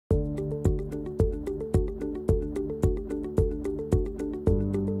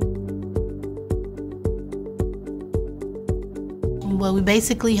Well, we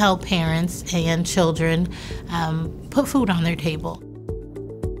basically help parents and children put food on their table.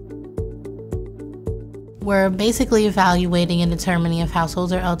 We're basically evaluating and determining if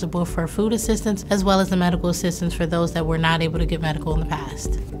households are eligible for food assistance as well as the medical assistance for those that were not able to get medical in the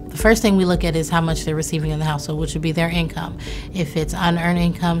past. The first thing we look at is how much they're receiving in the household, which would be their income. If it's unearned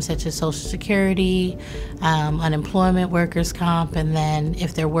income such as Social Security, unemployment, workers' comp, and then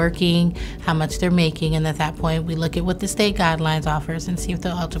if they're working, how much they're making, and at that point we look at what the state guidelines offers and see if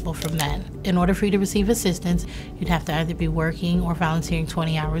they're eligible from then. In order for you to receive assistance, you'd have to either be working or volunteering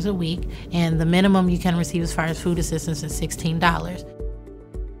 20 hours a week, and the minimum you can receive as far as food assistance is $16.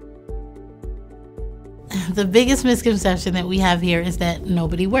 The biggest misconception that we have here is that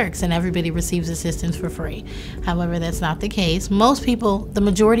nobody works and everybody receives assistance for free. However, that's not the case. Most people, the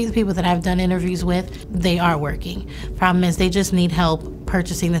majority of the people that I've done interviews with, they are working. Problem is they just need help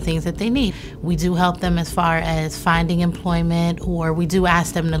purchasing the things that they need. We do help them as far as finding employment, or we do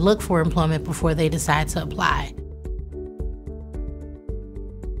ask them to look for employment before they decide to apply.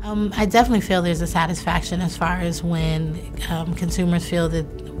 I definitely feel there's a satisfaction as far as when consumers feel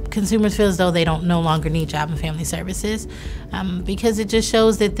as though they don't no longer need Job and Family Services, because it just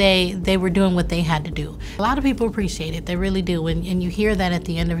shows that they were doing what they had to do. A lot of people appreciate it, they really do, and you hear that at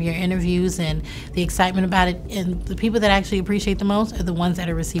the end of your interviews and the excitement about it, and the people that actually appreciate the most are the ones that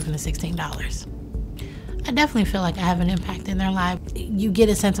are receiving the $16. I definitely feel like I have an impact in their life. You get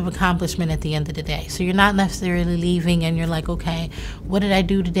a sense of accomplishment at the end of the day. So you're not necessarily leaving and you're like, okay, what did I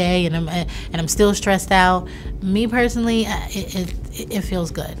do today? And I'm still stressed out. Me personally, it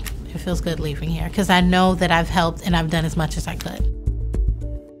feels good. It feels good leaving here because I know that I've helped and I've done as much as I could.